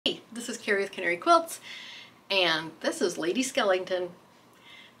Carrie with Canary Quilts, and this is Lady Skellington.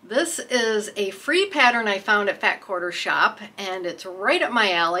 This is a free pattern I found at Fat Quarter Shop, and it's right up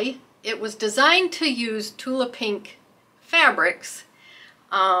my alley. It was designed to use Tula pink fabrics,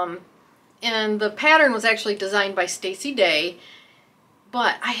 and the pattern was actually designed by Stacey,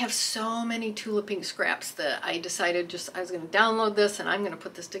 but I have so many Tula pink scraps that I decided I was going to download this and I'm going to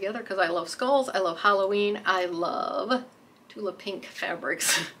put this together because I love skulls, I love Halloween, I love Tula pink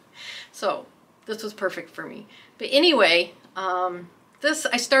fabrics. So this was perfect for me. But anyway,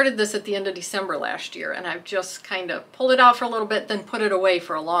 I started this at the end of December last year, and I've just kind of pulled it out for a little bit, then put it away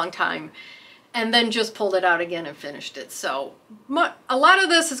for a long time, and then just pulled it out again and finished it. So a lot of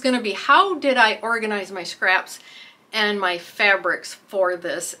this is going to be how did I organize my scraps and my fabrics for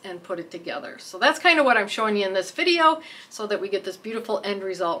this and put it together. So that's kind of what I'm showing you in this video so that we get this beautiful end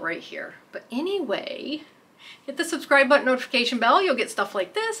result right here. But anyway, hit the subscribe button, notification bell. You'll get stuff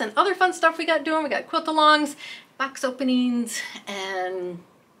like this and other fun stuff we got doing. We got quilt-alongs, box openings, and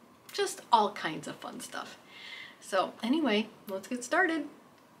just all kinds of fun stuff. So anyway, let's get started.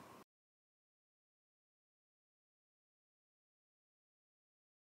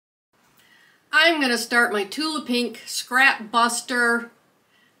 I'm going to start my Tula Pink Scrap Buster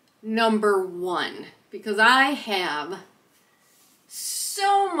 #1 because I have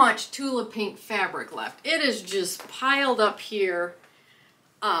so much Tula Pink fabric left. It is just piled up here,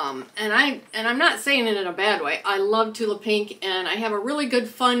 and I'm not saying it in a bad way. I love Tula Pink, and I have a really good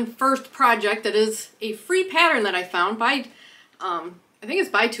fun first project that is a free pattern that I found by, I think it's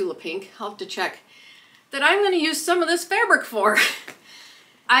by Tula Pink, I'll have to check, that I'm going to use some of this fabric for.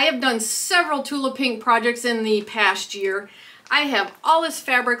 I have done several Tula Pink projects in the past year. I have all this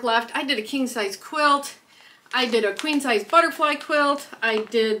fabric left. I did a king-size quilt. I did a queen-size butterfly quilt. I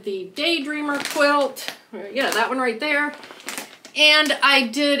did the Daydreamer quilt. Yeah, that one right there. And I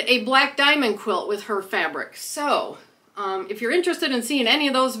did a black diamond quilt with her fabric. So, if you're interested in seeing any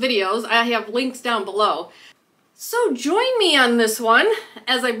of those videos, I have links down below. So join me on this one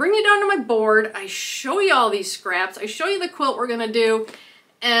as I bring you down to my board. I show you all these scraps. I show you the quilt we're going to do.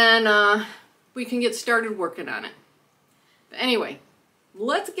 And we can get started working on it. But anyway,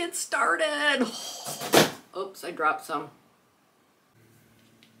 let's get started. Oops, I dropped some.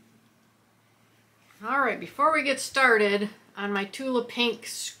 Alright, before we get started on my Tula Pink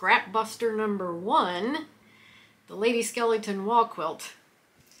Scrap Buster #1, the Lady Skellington wall quilt,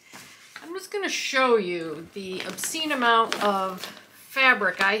 I'm just going to show you the obscene amount of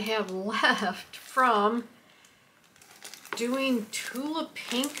fabric I have left from doing Tula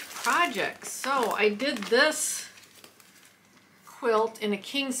Pink projects. So I did this quilt in a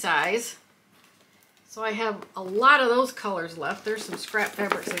king size. So I have a lot of those colors left. There's some scrap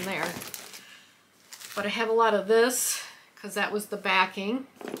fabrics in there. But I have a lot of this because that was the backing.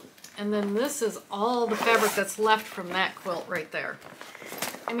 And then this is all the fabric that's left from that quilt right there.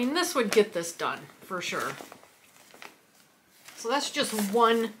 I mean, this would get this done for sure. So that's just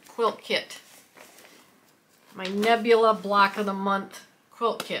one quilt kit. My Nebula Block of the Month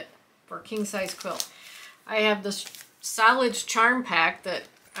quilt kit for a king-size quilt. I have this Solids Charm Pack that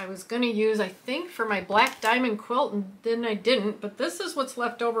I was going to use, I think, for my black diamond quilt, and then I didn't, but this is what's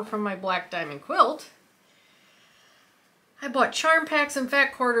left over from my black diamond quilt. I bought charm packs and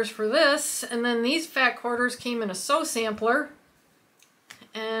fat quarters for this, and then these fat quarters came in a sew sampler,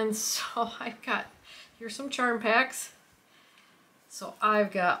 and so I've got, here's some charm packs. So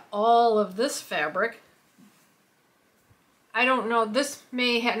I've got all of this fabric. I don't know, this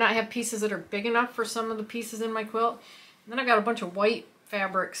may not have pieces that are big enough for some of the pieces in my quilt. And then I got a bunch of white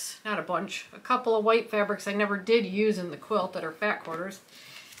fabrics, not a bunch, a couple of white fabrics I never did use in the quilt that are fat quarters.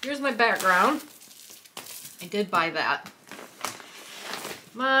 Here's my background. I did buy that.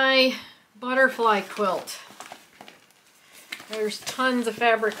 My butterfly quilt. There's tons of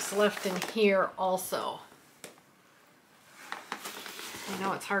fabrics left in here also. I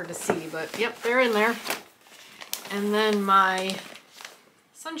know it's hard to see, but yep, they're in there. And then my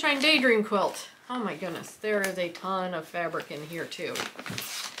Sunshine Daydream quilt. Oh my goodness, there is a ton of fabric in here too.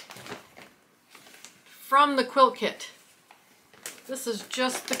 From the quilt kit. This is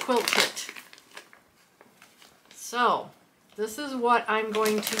just the quilt kit. So, this is what I'm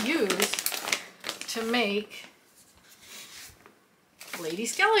going to use to make Lady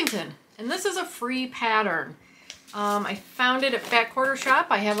Skellington. And this is a free pattern. I found it at Fat Quarter Shop.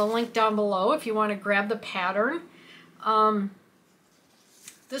 I have a link down below if you want to grab the pattern.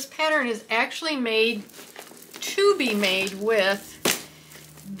 This pattern is actually made to be made with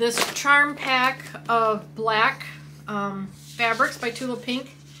this charm pack of black fabrics by Tula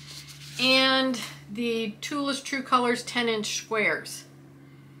Pink and the Tula's True Colors 10-inch squares.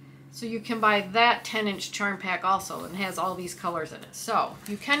 So you can buy that 10-inch charm pack also, and has all these colors in it. So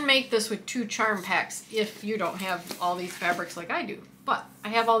you can make this with 2 charm packs if you don't have all these fabrics like I do. But I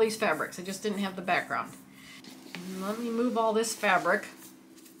have all these fabrics, I just didn't have the background. Let me move all this fabric.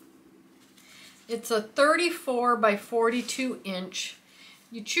 It's a 34 by 42 inch.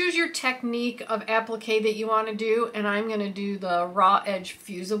 You choose your technique of applique that you want to do, and I'm going to do the raw edge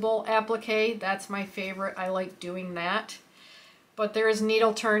fusible applique. That's my favorite. I like doing that. But there is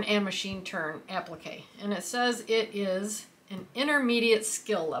needle turn and machine turn applique, and it says it is an intermediate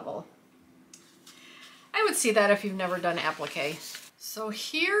skill level. I would see that if you've never done applique. So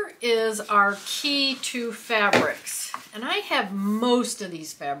here is our key to fabrics, and I have most of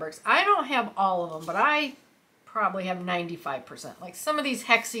these fabrics. I don't have all of them, but I probably have 95%. Like some of these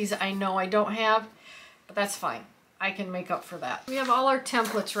hexies I know I don't have, but that's fine. I can make up for that. We have all our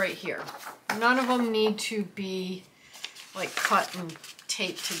templates right here. None of them need to be like cut and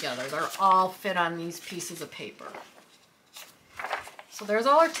taped together. They're all fit on these pieces of paper. So there's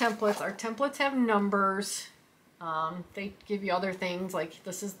all our templates. Our templates have numbers. They give you other things like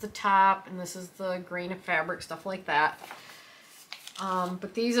this is the top and this is the grain of fabric, stuff like that.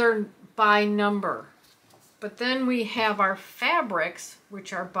 But these are by number. But then we have our fabrics,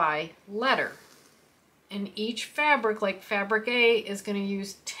 which are by letter. And each fabric, like fabric A, is going to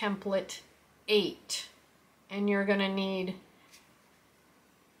use template 8. And you're going to need,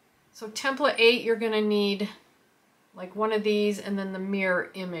 so template 8, you're going to need like one of these and then the mirror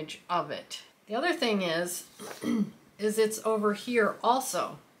image of it. The other thing is it's over here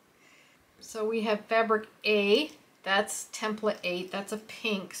also. So we have fabric A, that's template 8, that's a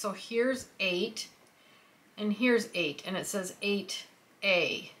pink. So here's 8 and here's 8, and it says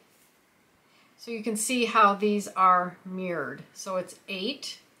 8A. So you can see how these are mirrored. So it's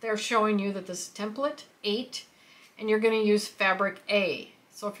 8. They're showing you that this is template 8, and you're going to use fabric A.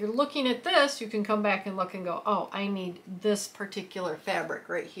 So if you're looking at this, you can come back and look and go, oh, I need this particular fabric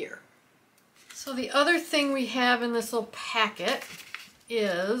right here. So the other thing we have in this little packet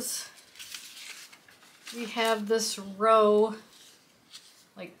is we have this row,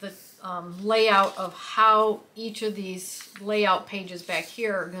 like the layout of how each of these layout pages back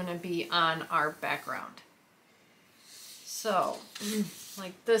here are going to be on our background. So,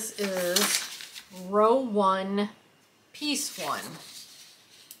 like this is row 1, piece 1.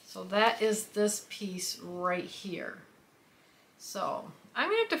 So that is this piece right here. So I'm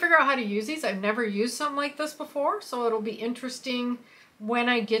going to have to figure out how to use these. I've never used something like this before, so it'll be interesting when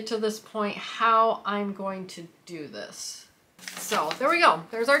I get to this point how I'm going to do this. So there we go.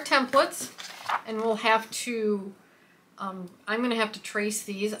 There's our templates, and we'll have to, I'm going to have to trace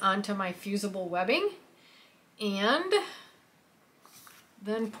these onto my fusible webbing and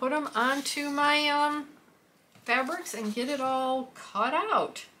then put them onto my fabrics and get it all cut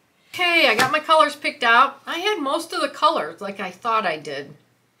out. Okay, I got my colors picked out. I had most of the colors like I thought I did.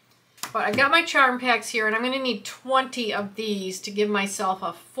 But I got my charm packs here, and I'm going to need 20 of these to give myself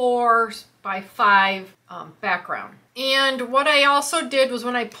a 4 by 5 background. And what I also did was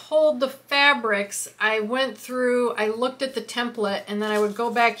when I pulled the fabrics, I went through, I looked at the template, and then I would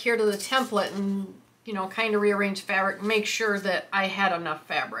go back here to the template and, you know, kind of rearrange fabric, make sure that I had enough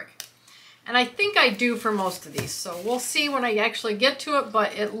fabric. And I think I do for most of these, so we'll see when I actually get to it,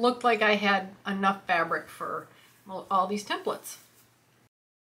 but it looked like I had enough fabric for all these templates.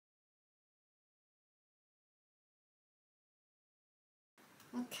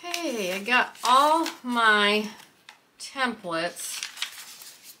 Okay, I got all my templates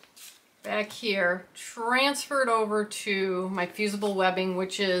back here transferred over to my fusible webbing,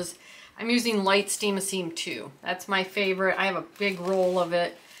 which is, I'm using Light Steam-A-Seam 2. That's my favorite. I have a big roll of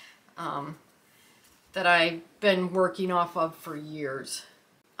it that I've been working off of for years.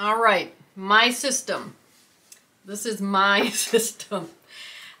 All right, my system. This is my system.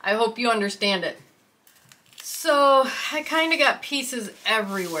 I hope you understand it. So I kind of got pieces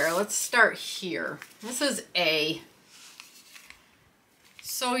everywhere. Let's start here. This is A.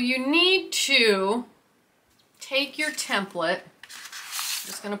 So you need to take your template. I'm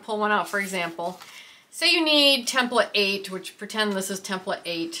just going to pull one out for example. Say you need template 8, which pretend this is template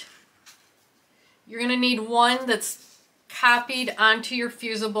 8. You're going to need one that's copied onto your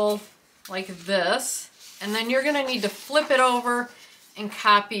fusible like this. And then you're going to need to flip it over and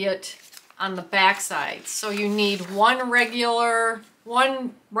copy it on the back side. So you need one regular,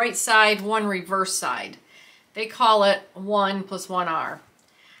 one right side, one reverse side. They call it 1 + 1R.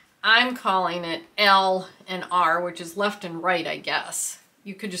 I'm calling it L and R, which is left and right, I guess.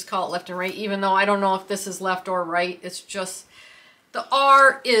 You could just call it left and right, even though I don't know if this is left or right. It's just, the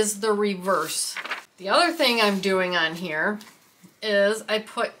R is the reverse. The other thing I'm doing on here is I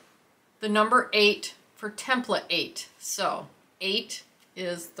put the number 8 for template 8. So 8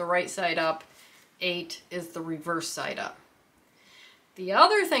 is the right side up, 8 is the reverse side up. The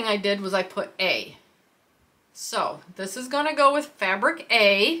other thing I did was I put A. So this is going to go with fabric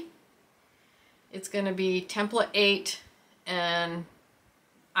A. It's going to be template 8, and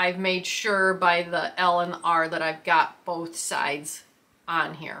I've made sure by the L and the R that I've got both sides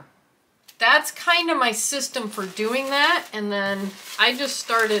on here. That's kind of my system for doing that, and then I just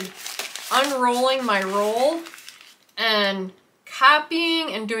started unrolling my roll and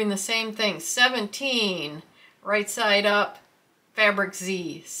copying and doing the same thing. 17, right side up, fabric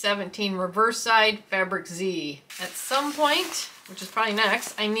Z. 17, reverse side, fabric Z. At some point, which is probably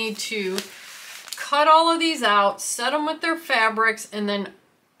next, I need to cut all of these out, set them with their fabrics, and then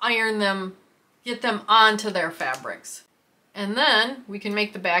iron them, get them onto their fabrics. And then we can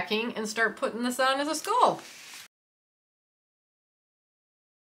make the backing and start putting this on as a skull.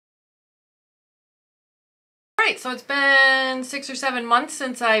 Alright, so it's been 6 or 7 months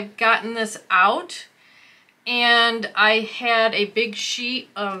since I've gotten this out, and I had a big sheet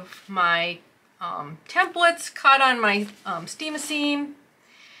of my templates cut on my steam-a-seam,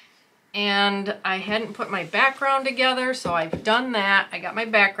 and I hadn't put my background together, so I've done that. I got my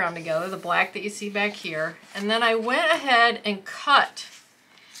background together, the black that you see back here, and then I went ahead and cut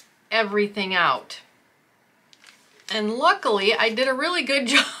everything out. And luckily, I did a really good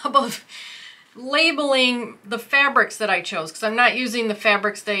job of labeling the fabrics that I chose, because I'm not using the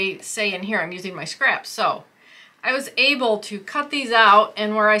fabrics they say in here, I'm using my scraps. So I was able to cut these out,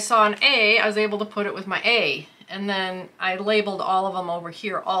 and where I saw an A, I was able to put it with my A. And then I labeled all of them over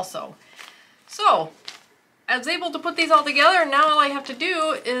here also. So I was able to put these all together, and now all I have to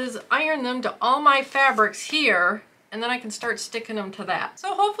do is iron them to all my fabrics here, and then I can start sticking them to that.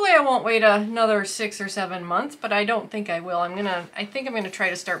 So hopefully I won't wait another 6 or 7 months, but I don't think I will. I think I'm gonna try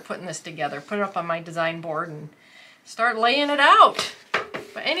to start putting this together, put it up on my design board and start laying it out.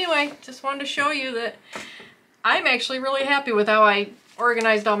 But anyway, just wanted to show you that I'm actually really happy with how I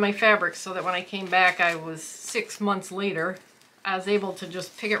organized all my fabrics, so that when I came back, I was 6 months later, I was able to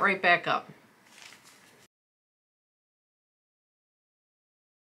just pick it right back up.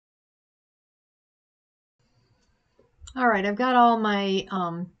 All right, I've got all my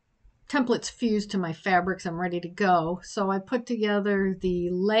templates fused to my fabrics. I'm ready to go. So I put together the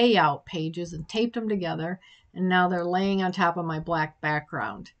layout pages and taped them together, and now they're laying on top of my black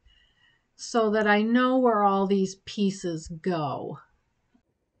background so that I know where all these pieces go.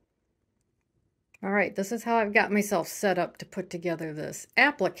 All right, this is how I've got myself set up to put together this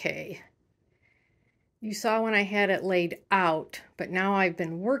applique. You saw when I had it laid out, but now I've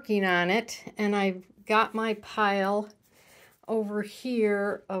been working on it, and I've got my pile over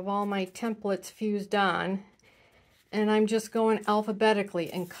here of all my templates fused on, and I'm just going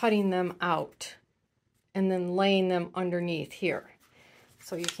alphabetically and cutting them out and then laying them underneath here.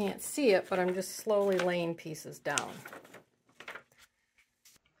 So you can't see it, but I'm just slowly laying pieces down.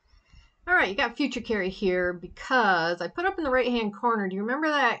 All right, you got future carry here because I put up in the right-hand corner. Do you remember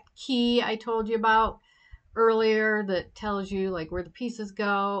that key I told you about earlier that tells you like where the pieces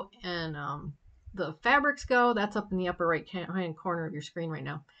go and the fabrics go? That's up in the upper right-hand corner of your screen right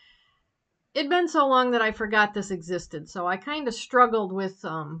now. It'd been so long that I forgot this existed, so I kind of struggled with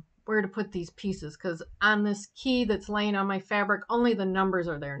where to put these pieces, because on this key that's laying on my fabric, only the numbers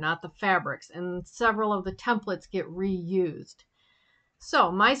are there, not the fabrics, and several of the templates get reused.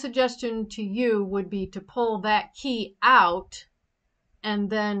 So my suggestion to you would be to pull that key out and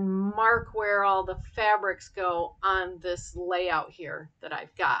then mark where all the fabrics go on this layout here that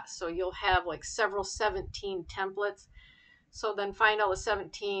I've got. So you'll have like several 17 templates. So then find all the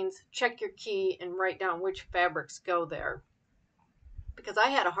 17s, check your key, and write down which fabrics go there. Because I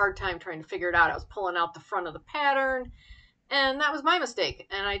had a hard time trying to figure it out. I was pulling out the front of the pattern, and that was my mistake.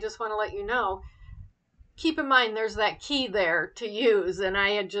 And I just want to let you know, keep in mind there's that key there to use, and I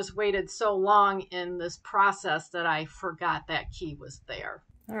had just waited so long in this process that I forgot that key was there.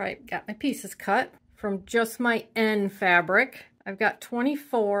 All right, got my pieces cut from just my end fabric. I've got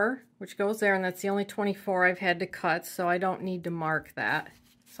 24, which goes there, and that's the only 24 I've had to cut, so I don't need to mark that.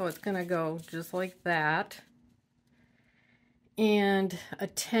 So it's gonna go just like that. And a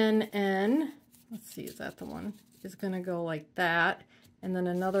 10N, let's see, is that the one? Is gonna go like that. And then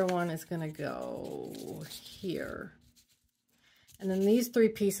another one is going to go here. And then these 3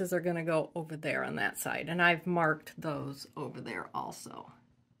 pieces are going to go over there on that side. And I've marked those over there also.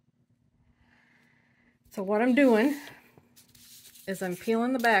 So what I'm doing is I'm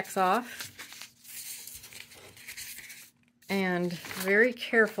peeling the backs off and very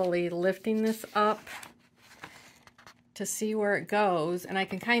carefully lifting this up to see where it goes, and I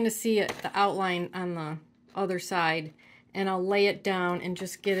can kind of see it, the outline on the other side, and I'll lay it down and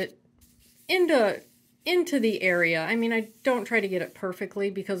just get it into the area. I mean, I don't try to get it perfectly,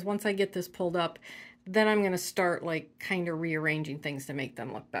 because once I get this pulled up, then I'm going to start like kind of rearranging things to make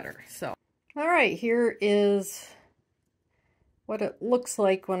them look better. So, all right, here is what it looks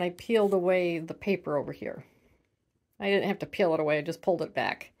like when I peeled away the paper over here. I didn't have to peel it away, I just pulled it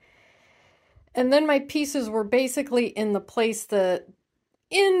back. And then my pieces were basically in the place that,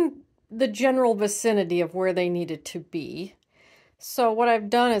 in the general vicinity of where they needed to be. So what I've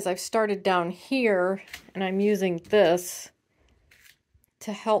done is I've started down here, and I'm using this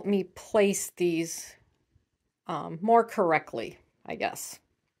to help me place these more correctly, I guess,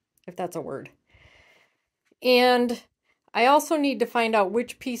 if that's a word. And I also need to find out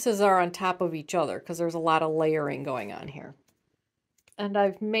which pieces are on top of each other, because there's a lot of layering going on here. And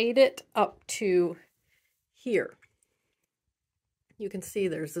I've made it up to here. You can see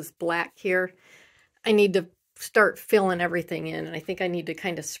there's this black here. I need to start filling everything in, and I think I need to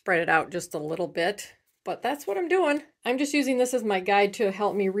kind of spread it out just a little bit, but that's what I'm doing. I'm just using this as my guide to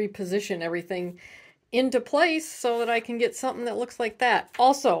help me reposition everything into place so that I can get something that looks like that.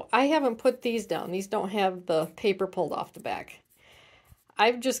 Also, I haven't put these down. These don't have the paper pulled off the back.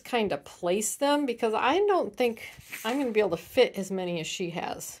 I've just kind of placed them because I don't think I'm going to be able to fit as many as she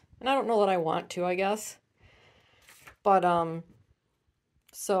has. And I don't know that I want to, I guess. But,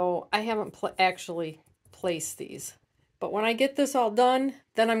 so I haven't actually placed these. But when I get this all done,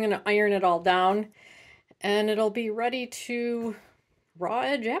 then I'm going to iron it all down, and it'll be ready to raw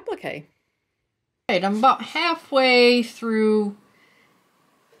edge applique. Right, I'm about halfway through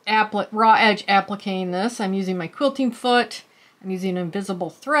raw edge appliquing this. I'm using my quilting foot. I'm using invisible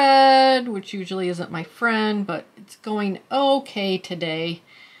thread, which usually isn't my friend, but it's going okay today.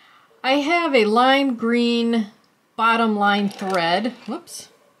 I have a lime green bottom line thread. Whoops,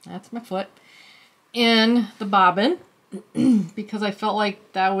 that's my foot. In the bobbin, because I felt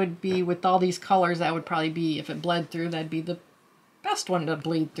like that would be, with all these colors, that would probably be, if it bled through, that'd be the best one to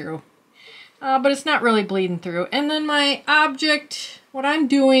bleed through. But it's not really bleeding through. And then my object, what I'm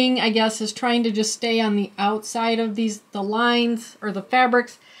doing, I guess, is trying to just stay on the outside of the lines, or the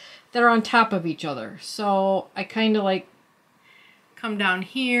fabrics that are on top of each other. So I kind of like come down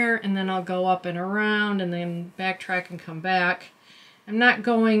here, and then I'll go up and around, and then backtrack and come back. I'm not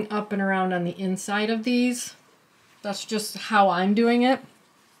going up and around on the inside of these. That's just how I'm doing it.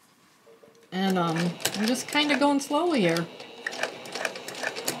 And I'm just kind of going slowly here.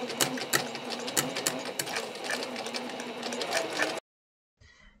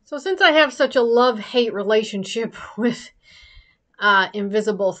 So since I have such a love-hate relationship with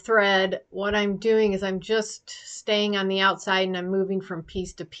invisible thread, what I'm doing is I'm just staying on the outside, and I'm moving from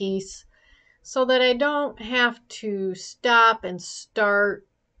piece to piece so that I don't have to stop and start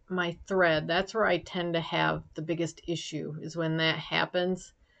my thread. That's where I tend to have the biggest issue, is when that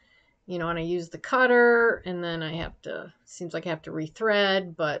happens. You know, and I use the cutter, and then I have to, seems like I have to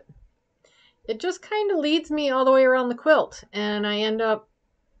rethread, but it just kind of leads me all the way around the quilt, and I end up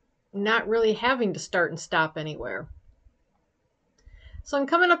not really having to start and stop anywhere. So I'm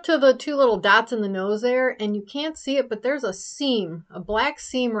coming up to the two little dots in the nose there, and you can't see it, but there's a seam, a black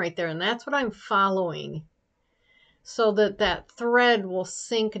seam right there, and that's what I'm following, so that that thread will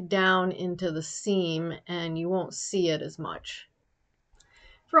sink down into the seam and you won't see it as much.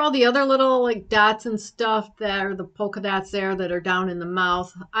 For all the other little like dots and stuff that are the polka dots there that are down in the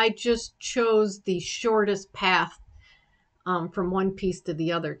mouth, I just chose the shortest path from one piece to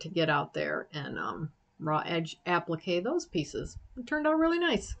the other to get out there and raw edge applique those pieces. It turned out really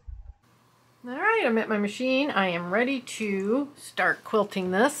nice. All right, I'm at my machine. I am ready to start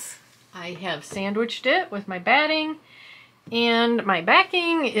quilting this. I have sandwiched it with my batting, and my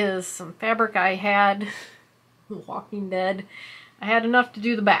backing is some fabric I had, Walking Dead. I had enough to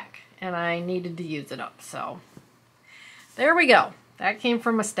do the back, and I needed to use it up, so there we go. That came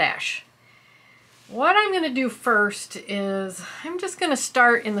from a stash. What I'm going to do first is I'm just going to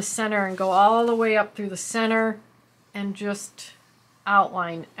start in the center and go all the way up through the center and just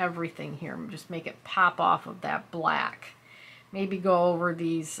outline everything here. Just make it pop off of that black. Maybe go over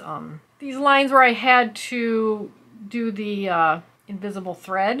these lines where I had to do the invisible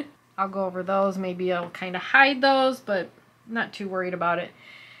thread. I'll go over those. Maybe I'll kind of hide those, but I'm not too worried about it.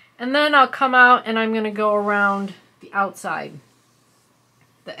 And then I'll come out and I'm going to go around the outside,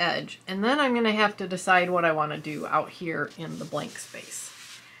 the edge, and then I'm going to have to decide what I want to do out here in the blank space.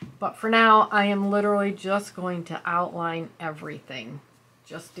 But for now, I am literally just going to outline everything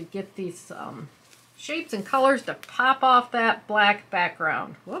just to get these shapes and colors to pop off that black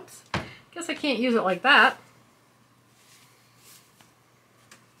background. Whoops, guess I can't use it like that.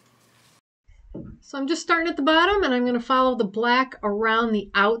 So I'm just starting at the bottom, and I'm going to follow the black around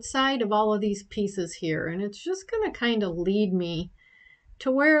the outside of all of these pieces here. And it's just going to kind of lead me to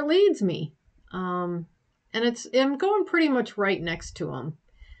where it leads me. And I'm going pretty much right next to them.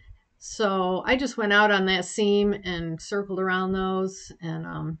 So I just went out on that seam and circled around those.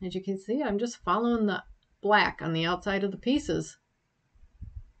 And as you can see, I'm just following the black on the outside of the pieces.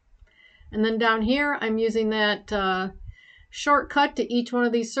 And then down here, I'm using that shortcut to each one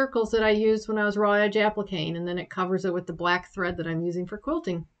of these circles that I used when I was raw edge appliquing, and then it covers it with the black thread that I'm using for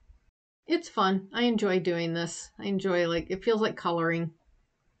quilting. It's fun. I enjoy doing this. I enjoy, it feels like coloring.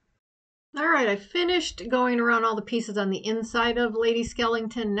 All right, I finished going around all the pieces on the inside of Lady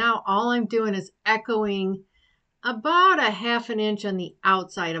Skellington. Now all I'm doing is echoing about a ½ inch on the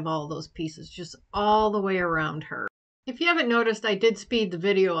outside of all those pieces, just all the way around her. If you haven't noticed, I did speed the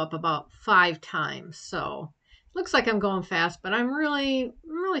video up about 5 times, so it looks like I'm going fast, but I'm really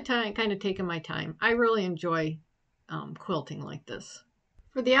kind of taking my time. I really enjoy quilting like this.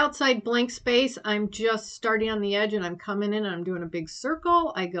 For the outside blank space, I'm just starting on the edge and I'm coming in and I'm doing a big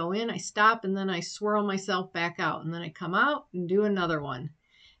circle. I go in, I stop, and then I swirl myself back out, and then I come out and do another one.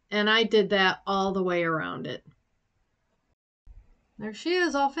 And I did that all the way around it. There she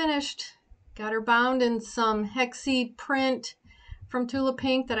is, all finished. Got her bound in some hexy print from Tula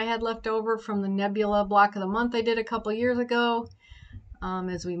Pink that I had left over from the Nebula Block of the Month I did a couple years ago.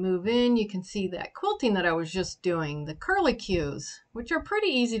 As we move in, you can see that quilting that I was just doing, the curly cues, which are pretty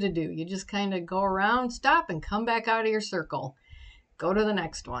easy to do. You just kind of go around, stop, and come back out of your circle. Go to the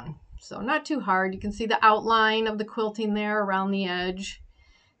next one. So not too hard. You can see the outline of the quilting there around the edge.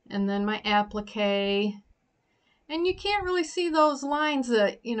 And then my applique. And you can't really see those lines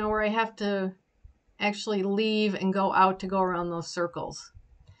that, where I have to actually leave and go out to go around those circles.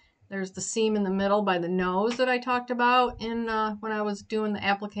 There's the seam in the middle by the nose that I talked about in when I was doing the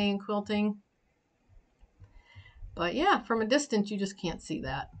applique and quilting. But yeah, from a distance, you just can't see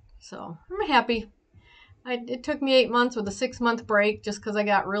that. So I'm happy. It took me 8 months with a 6-month break just because I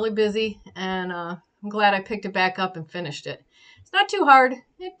got really busy. And I'm glad I picked it back up and finished it. It's not too hard.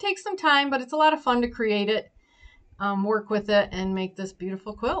 It takes some time, but it's a lot of fun to create it, work with it, and make this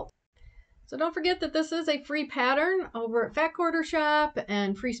beautiful quilt. So don't forget that this is a free pattern over at Fat Quarter Shop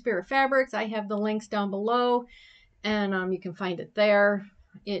and Free Spirit Fabrics. I have the links down below, and you can find it there.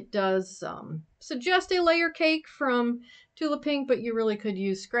 It does suggest a layer cake from Tula Pink, but you really could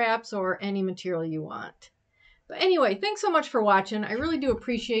use scraps or any material you want. But anyway, thanks so much for watching. I really do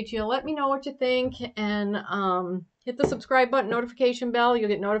appreciate you. Let me know what you think, and hit the subscribe button, notification bell. You'll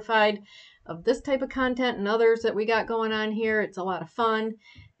get notified of this type of content and others that we got going on here. It's a lot of fun.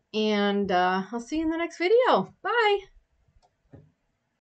 And I'll see you in the next video. Bye.